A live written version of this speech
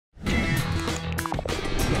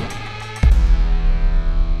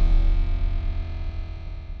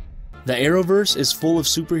The Arrowverse is full of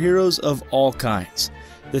superheroes of all kinds.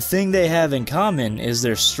 The thing they have in common is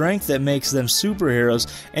their strength that makes them superheroes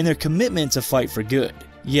and their commitment to fight for good.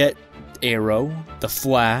 Yet, Arrow, The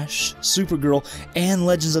Flash, Supergirl, and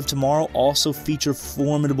Legends of Tomorrow also feature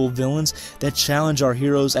formidable villains that challenge our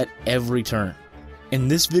heroes at every turn. In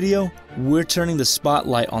this video, we're turning the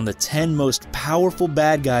spotlight on the 10 most powerful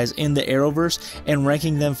bad guys in the Arrowverse and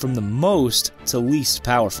ranking them from the most to least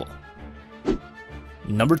powerful.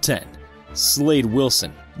 Number 10. Slade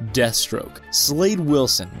Wilson, Deathstroke. Slade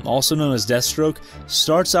Wilson, also known as Deathstroke,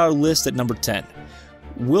 starts our list at number 10.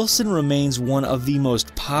 Wilson remains one of the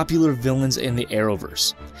most popular villains in the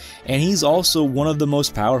Arrowverse, and he's also one of the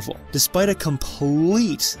most powerful. Despite a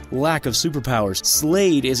complete lack of superpowers,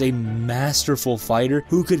 Slade is a masterful fighter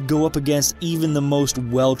who could go up against even the most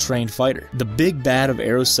well-trained fighter. The big bad of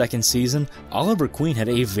Arrow's second season, Oliver Queen, had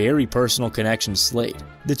a very personal connection to Slade.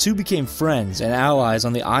 The two became friends and allies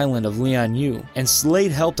on the island of Lian-Yu, and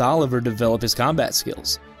Slade helped Oliver develop his combat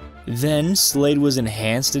skills. Then, Slade was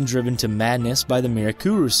enhanced and driven to madness by the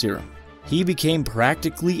Mirakuru serum. He became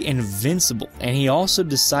practically invincible, and he also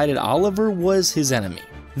decided Oliver was his enemy.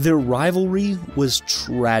 Their rivalry was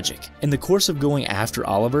tragic. In the course of going after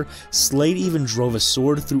Oliver, Slade even drove a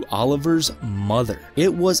sword through Oliver's mother.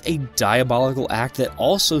 It was a diabolical act that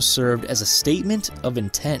also served as a statement of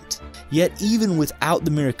intent. Yet even without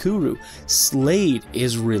the Mirakuru, Slade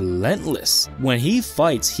is relentless. When he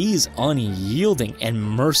fights, he's unyielding and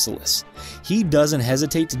merciless. He doesn't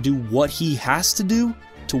hesitate to do what he has to do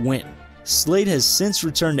to win. Slade has since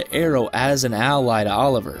returned to Arrow as an ally to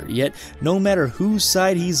Oliver, yet no matter whose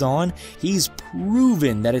side he's on, he's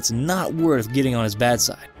proven that it's not worth getting on his bad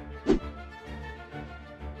side.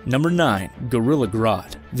 Number 9. Gorilla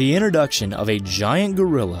Grodd. The introduction of a giant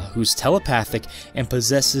gorilla who's telepathic and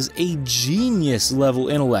possesses a genius-level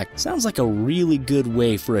intellect sounds like a really good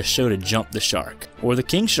way for a show to jump the shark. Or the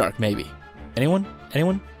king shark, maybe. Anyone?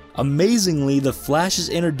 Amazingly, the Flash's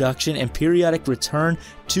introduction and periodic return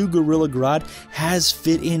to Gorilla Grodd has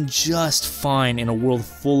fit in just fine in a world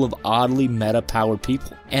full of oddly meta-powered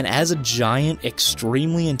people. And as a giant,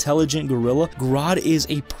 extremely intelligent gorilla, Grodd is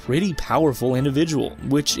a pretty powerful individual,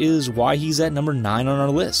 which is why he's at number 9 on our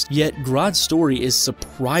list. Yet, Grodd's story is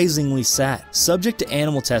surprisingly sad. Subject to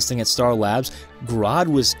animal testing at Star Labs, Grodd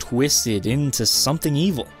was twisted into something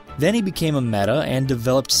evil. Then he became a meta and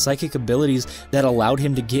developed psychic abilities that allowed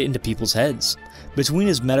him to get into people's heads. Between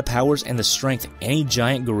his meta powers and the strength any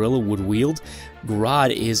giant gorilla would wield,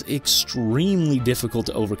 Grodd is extremely difficult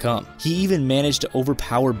to overcome. He even managed to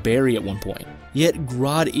overpower Barry at one point. Yet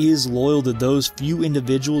Grodd is loyal to those few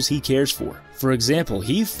individuals he cares for. For example,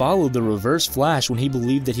 he followed the Reverse Flash when he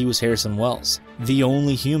believed that he was Harrison Wells, the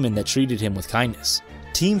only human that treated him with kindness.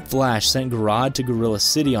 Team Flash sent Grodd to Gorilla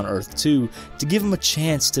City on Earth 2 to give him a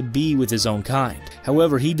chance to be with his own kind.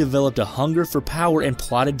 However, he developed a hunger for power and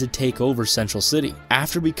plotted to take over Central City.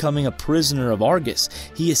 After becoming a prisoner of Argus,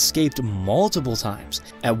 he escaped multiple times.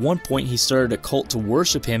 At one point, he started a cult to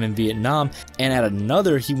worship him in Vietnam, and at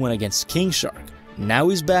another, he went against King Shark. Now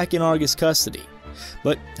he's back in Argus custody,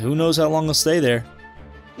 but who knows how long he'll stay there.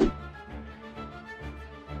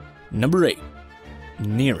 Number 8.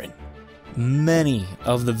 Neron. Many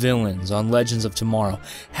of the villains on Legends of Tomorrow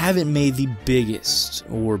haven't made the biggest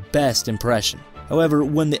or best impression. However,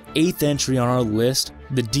 when the 8th entry on our list,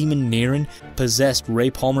 the demon Neron, possessed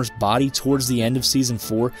Ray Palmer's body towards the end of Season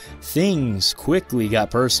 4, things quickly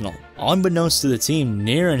got personal. Unbeknownst to the team,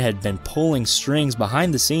 Neron had been pulling strings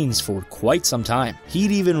behind the scenes for quite some time.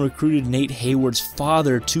 He'd even recruited Nate Hayward's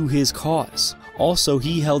father to his cause. Also,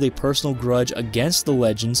 he held a personal grudge against the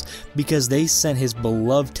Legends because they sent his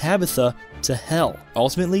beloved Tabitha to hell.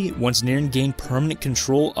 Ultimately, once Neron gained permanent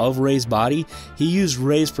control of Ray's body, he used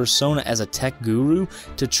Ray's persona as a tech guru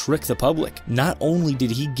to trick the public. Not only did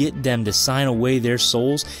he get them to sign away their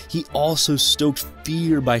souls, he also stoked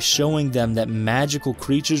fear by showing them that magical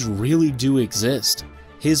creatures really do exist.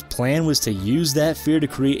 His plan was to use that fear to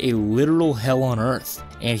create a literal hell on Earth,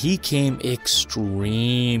 and he came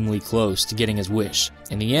extremely close to getting his wish.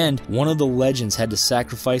 In the end, one of the Legends had to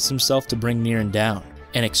sacrifice himself to bring Neron down,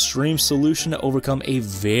 an extreme solution to overcome a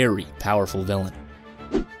very powerful villain.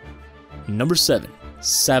 Number 7.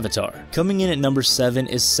 Savitar. Coming in at number 7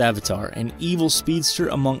 is Savitar, an evil speedster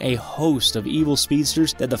among a host of evil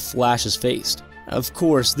speedsters that the Flash has faced. Of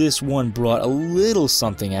course, this one brought a little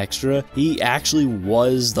something extra. He actually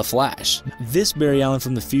was the Flash. This Barry Allen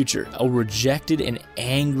from the future, a rejected and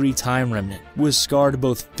angry time remnant, was scarred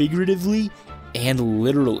both figuratively and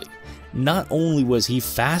literally. Not only was he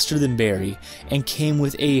faster than Barry and came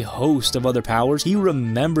with a host of other powers, he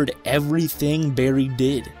remembered everything Barry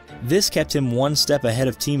did. This kept him one step ahead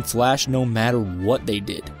of Team Flash no matter what they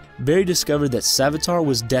did. Barry discovered that Savitar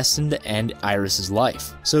was destined to end Iris's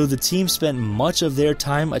life, so the team spent much of their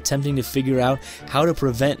time attempting to figure out how to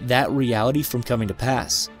prevent that reality from coming to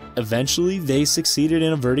pass. Eventually, they succeeded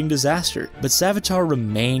in averting disaster, but Savitar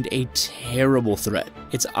remained a terrible threat.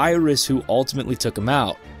 It's Iris who ultimately took him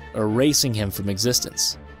out, erasing him from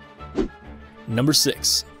existence. Number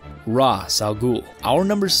 6. Ra's al Ghul. Our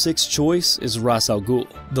number 6 choice is Ra's al Ghul,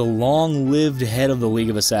 the long-lived head of the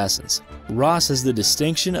League of Assassins. Ra's has the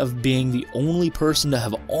distinction of being the only person to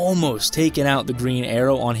have almost taken out the Green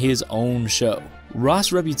Arrow on his own show.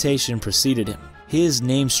 Ra's' reputation preceded him. His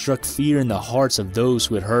name struck fear in the hearts of those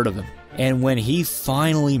who had heard of him, and when he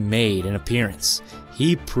finally made an appearance,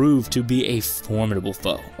 he proved to be a formidable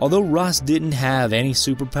foe. Although Ra's didn't have any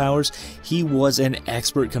superpowers, he was an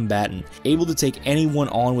expert combatant, able to take anyone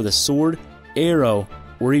on with a sword, arrow,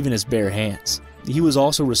 or even his bare hands. He was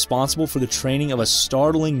also responsible for the training of a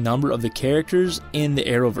startling number of the characters in the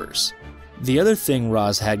Arrowverse. The other thing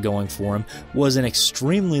Ra's had going for him was an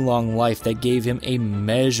extremely long life that gave him a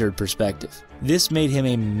measured perspective. This made him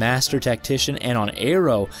a master tactician, and on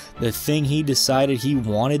Arrow, the thing he decided he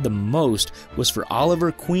wanted the most was for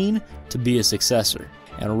Oliver Queen to be a successor.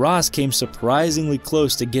 And Ra's came surprisingly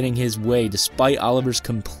close to getting his way despite Oliver's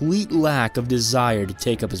complete lack of desire to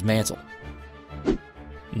take up his mantle.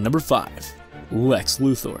 Number 5. Lex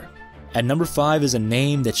Luthor. At number 5 is a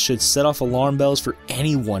name that should set off alarm bells for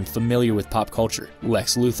anyone familiar with pop culture: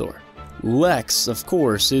 Lex Luthor. Lex, of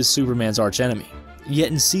course, is Superman's archenemy.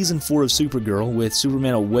 Yet in Season 4 of Supergirl, with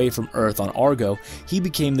Superman away from Earth on Argo, he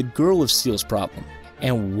became the Girl of Steel's problem.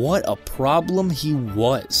 And what a problem he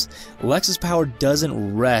was! Lex's power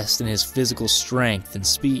doesn't rest in his physical strength and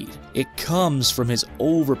speed. It comes from his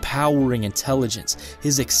overpowering intelligence,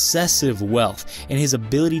 his excessive wealth, and his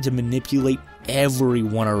ability to manipulate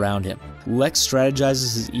everyone around him. Lex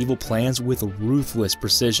strategizes his evil plans with ruthless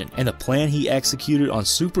precision, and the plan he executed on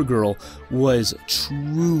Supergirl was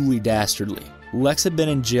truly dastardly. Lex had been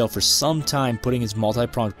in jail for some time putting his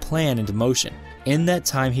multi-pronged plan into motion. In that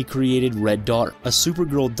time, he created Red Daughter, a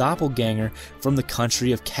Supergirl doppelganger from the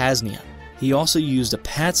country of Kaznia. He also used a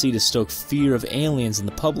patsy to stoke fear of aliens in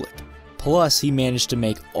the public. Plus, he managed to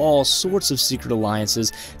make all sorts of secret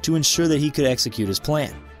alliances to ensure that he could execute his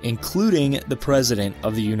plan, including the President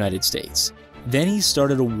of the United States. Then he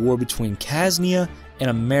started a war between Kaznia and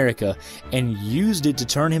America and used it to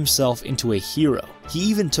turn himself into a hero. He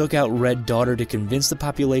even took out Red Daughter to convince the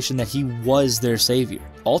population that he was their savior.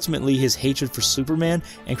 Ultimately, his hatred for Superman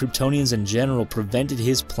and Kryptonians in general prevented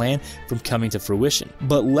his plan from coming to fruition.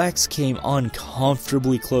 But Lex came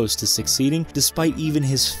uncomfortably close to succeeding, despite even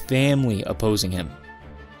his family opposing him.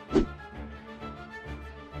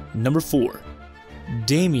 Number 4.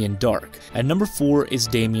 Damien Darhk. At number 4 is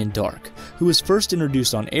Damien Darhk, who was first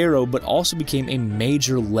introduced on Arrow but also became a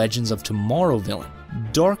major Legends of Tomorrow villain.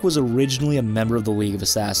 Darhk was originally a member of the League of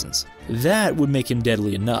Assassins. That would make him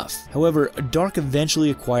deadly enough. However, Darhk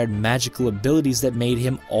eventually acquired magical abilities that made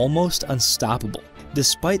him almost unstoppable.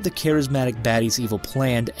 Despite the charismatic baddie's evil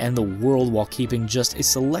plan to end the world while keeping just a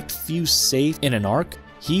select few safe in an arc,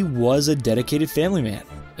 he was a dedicated family man.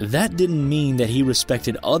 That didn't mean that he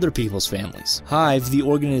respected other people's families. Hive, the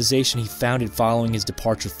organization he founded following his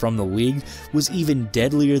departure from the League, was even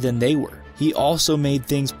deadlier than they were. He also made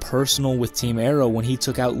things personal with Team Arrow when he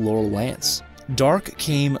took out Laurel Lance. Darhk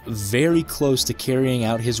came very close to carrying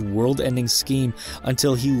out his world-ending scheme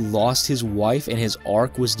until he lost his wife and his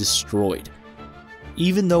arc was destroyed.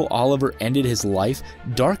 Even though Oliver ended his life,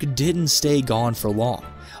 Darhk didn't stay gone for long.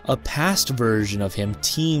 A past version of him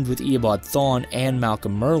teamed with Eobard Thawne and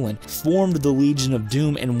Malcolm Merlyn, formed the Legion of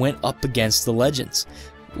Doom, and went up against the Legends.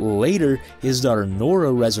 Later, his daughter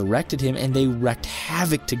Nora resurrected him and they wreaked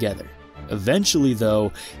havoc together. Eventually,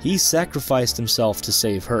 though, he sacrificed himself to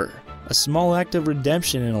save her. A small act of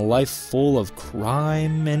redemption in a life full of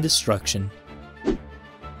crime and destruction.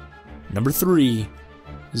 Number 3.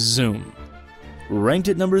 Zoom. Ranked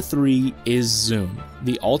at number 3 is Zoom,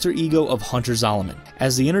 the alter ego of Hunter Zolomon.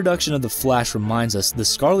 As the introduction of the Flash reminds us, the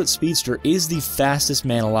Scarlet Speedster is the fastest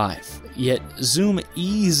man alive, yet Zoom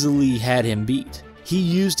easily had him beat. He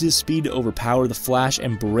used his speed to overpower the Flash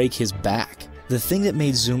and break his back. The thing that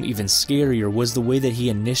made Zoom even scarier was the way that he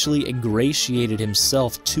initially ingratiated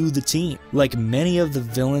himself to the team. Like many of the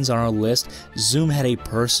villains on our list, Zoom had a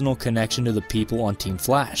personal connection to the people on Team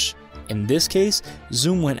Flash. In this case,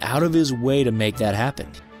 Zoom went out of his way to make that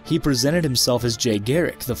happen. He presented himself as Jay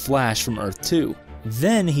Garrick, the Flash from Earth 2.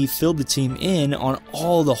 Then he filled the team in on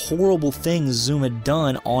all the horrible things Zoom had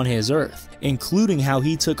done on his Earth, including how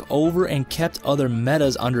he took over and kept other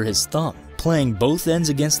metas under his thumb. Playing both ends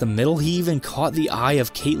against the middle, he even caught the eye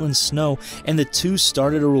of Caitlin Snow, and the two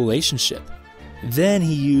started a relationship. Then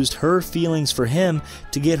he used her feelings for him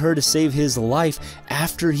to get her to save his life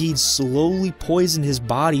after he'd slowly poisoned his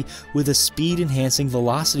body with a speed-enhancing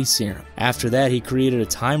velocity serum. After that, he created a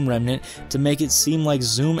time remnant to make it seem like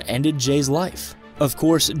Zoom ended Jay's life. Of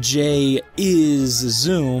course, Jay is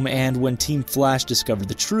Zoom, and when Team Flash discovered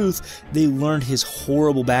the truth, they learned his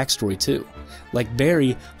horrible backstory too. Like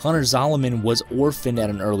Barry, Hunter Zolomon was orphaned at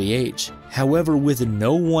an early age. However, with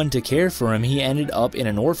no one to care for him, he ended up in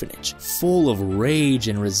an orphanage. Full of rage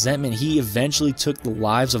and resentment, he eventually took the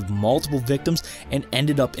lives of multiple victims and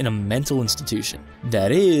ended up in a mental institution.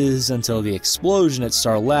 That is, until the explosion at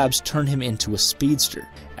Star Labs turned him into a speedster.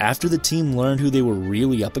 After the team learned who they were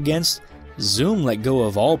really up against, Zoom let go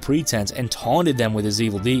of all pretense and taunted them with his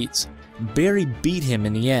evil deeds. Barry beat him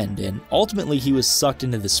in the end, and ultimately he was sucked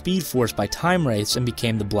into the Speed Force by Time Wraiths and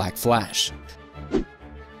became the Black Flash.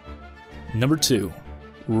 Number 2.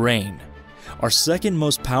 Reign. Our second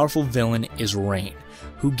most powerful villain is Reign,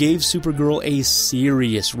 who gave Supergirl a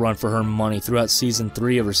serious run for her money throughout Season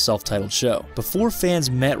 3 of her self-titled show. Before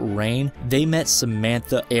fans met Reign, they met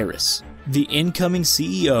Samantha Aris, the incoming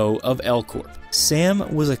CEO of L-Corp.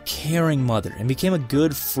 Sam was a caring mother and became a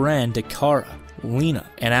good friend to Kara, Lena,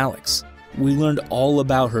 and Alex. We learned all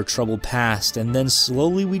about her troubled past, and then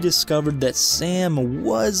slowly we discovered that Sam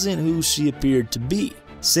wasn't who she appeared to be.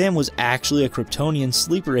 Sam was actually a Kryptonian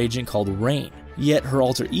sleeper agent called Reign, yet her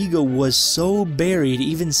alter ego was so buried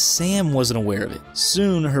even Sam wasn't aware of it.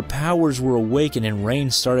 Soon her powers were awakened and Reign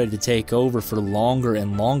started to take over for longer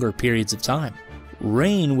and longer periods of time.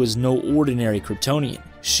 Reign was no ordinary Kryptonian.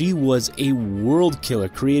 She was a world killer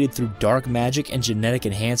created through dark magic and genetic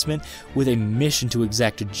enhancement with a mission to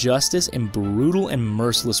exact justice in brutal and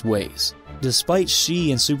merciless ways. Despite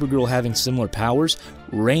she and Supergirl having similar powers,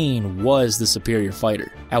 Reign was the superior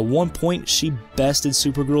fighter. At one point, she bested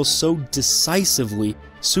Supergirl so decisively,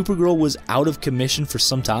 Supergirl was out of commission for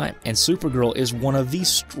some time, and Supergirl is one of the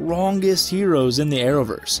strongest heroes in the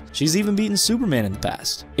Arrowverse. She's even beaten Superman in the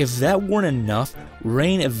past. If that weren't enough,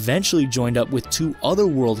 Reign eventually joined up with two other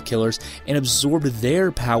world killers and absorbed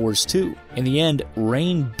their powers too. In the end,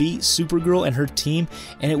 Reign beat Supergirl and her team,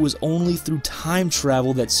 and it was only through time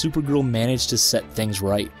travel that Supergirl managed to set things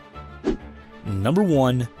right. Number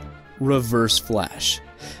 1. Reverse Flash.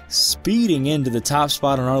 Speeding into the top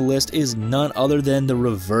spot on our list is none other than the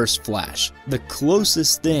Reverse Flash, the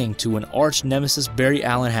closest thing to an arch nemesis Barry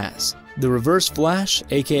Allen has. The Reverse Flash,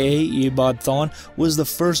 aka Eobard Thawne, was the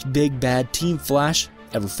first big bad Team Flash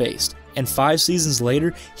ever faced, and 5 seasons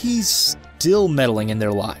later, he's still meddling in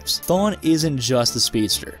their lives. Thawne isn't just a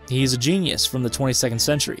speedster, he's a genius from the 22nd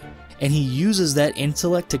century. And he uses that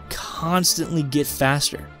intellect to constantly get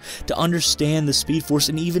faster, to understand the Speed Force,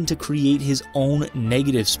 and even to create his own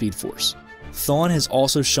negative Speed Force. Thawne has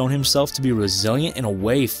also shown himself to be resilient in a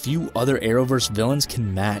way few other Arrowverse villains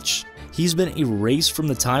can match. He's been erased from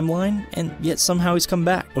the timeline, and yet somehow he's come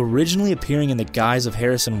back. Originally appearing in the guise of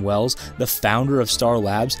Harrison Wells, the founder of Star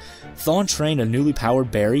Labs, Thawne trained a newly powered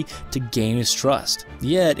Barry to gain his trust.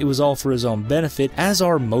 Yet it was all for his own benefit, as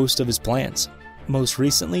are most of his plans. Most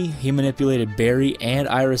recently, he manipulated Barry and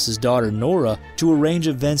Iris's daughter Nora to arrange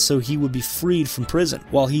events so he would be freed from prison.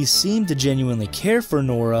 While he seemed to genuinely care for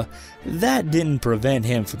Nora, that didn't prevent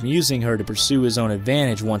him from using her to pursue his own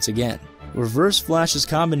advantage once again. Reverse Flash's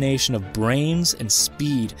combination of brains and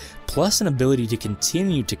speed, plus an ability to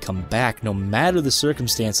continue to come back no matter the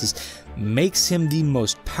circumstances, makes him the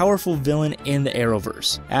most powerful villain in the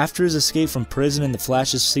Arrowverse. After his escape from prison in the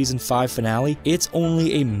Flash's Season 5 finale, it's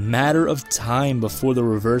only a matter of time before the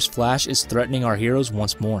Reverse Flash is threatening our heroes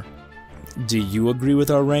once more. Do you agree with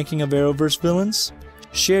our ranking of Arrowverse villains?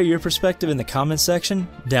 Share your perspective in the comment section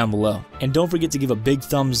down below. And don't forget to give a big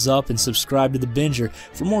thumbs up and subscribe to The Binger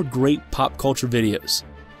for more great pop culture videos.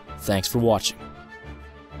 Thanks for watching.